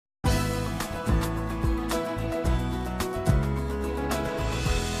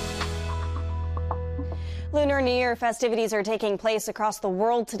Lunar New Year festivities are taking place across the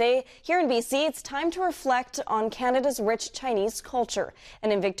world today. Here in BC, it's time to reflect on Canada's rich Chinese culture.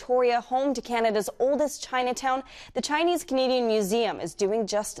 And in Victoria, home to Canada's oldest Chinatown, the Chinese Canadian Museum is doing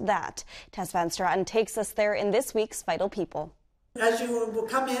just that. Tess van Straaten takes us there in this week's Vital People. As you will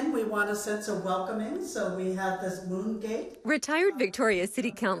come in, we want a sense of welcoming, so we have this moon gate. Retired Victoria City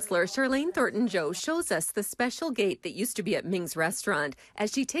Councillor Charlene Thornton-Joe shows us the special gate that used to be at Ming's restaurant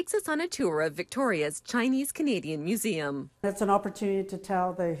as she takes us on a tour of Victoria's Chinese Canadian Museum. It's an opportunity to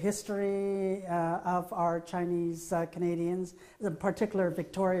tell the history of our Chinese Canadians, in particular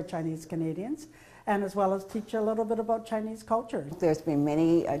Victoria Chinese Canadians, and as well as teach a little bit about Chinese culture. There's been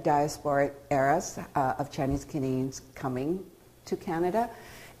many diasporic eras of Chinese Canadians coming to Canada,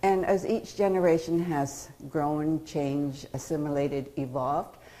 and as each generation has grown, changed, assimilated,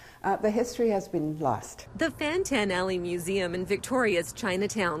 evolved, the history has been lost. The Fantan Alley Museum in Victoria's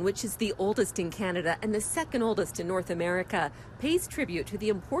Chinatown, which is the oldest in Canada and the second oldest in North America, pays tribute to the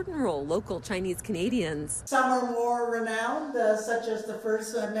important role local Chinese Canadians. Some are more renowned, such as the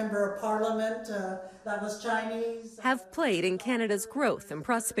first member of Parliament that was Chinese, have played in Canada's growth and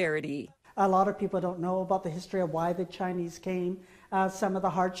prosperity. A lot of people don't know about the history of why the Chinese came, some of the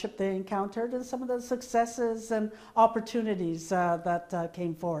hardship they encountered, and some of the successes and opportunities that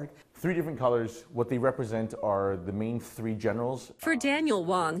came forward. 3 different colors. What they represent are the main 3 generals. For Daniel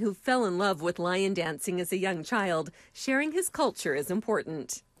Wong, who fell in love with lion dancing as a young child, sharing his culture is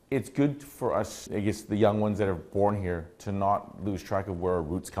important. It's good for us, I guess, the young ones that are born here, to not lose track of where our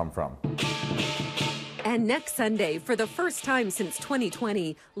roots come from. And next Sunday, for the first time since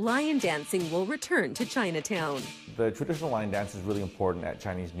 2020, lion dancing will return to Chinatown. The traditional lion dance is really important at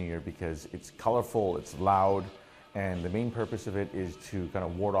Chinese New Year because it's colorful, it's loud, and the main purpose of it is to kind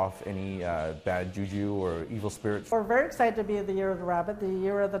of ward off any bad juju or evil spirits. We're very excited to be in the Year of the Rabbit. The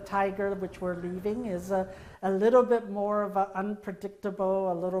Year of the Tiger, which we're leaving, is a little bit more of an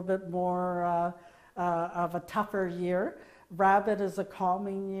unpredictable, a little bit more of a tougher year. Rabbit is a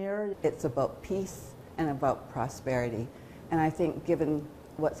calming year. It's about peace and about prosperity. And I think given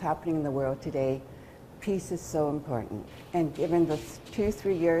what's happening in the world today, peace is so important. And given the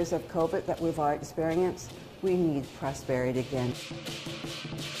 2-3 years of COVID that we've all experienced, we need prosperity again.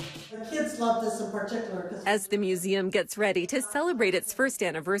 The kids love this in particular. As the museum gets ready to celebrate its first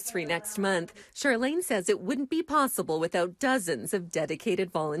anniversary next month, Charlene says it wouldn't be possible without dozens of dedicated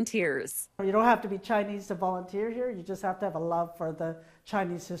volunteers. You don't have to be Chinese to volunteer here, you just have to have a love for the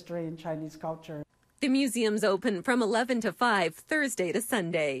Chinese history and Chinese culture. The museum's open from 11 to 5, Thursday to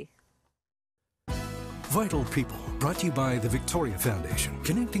Sunday. Vital People, brought to you by the Victoria Foundation,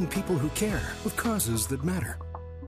 connecting people who care with causes that matter.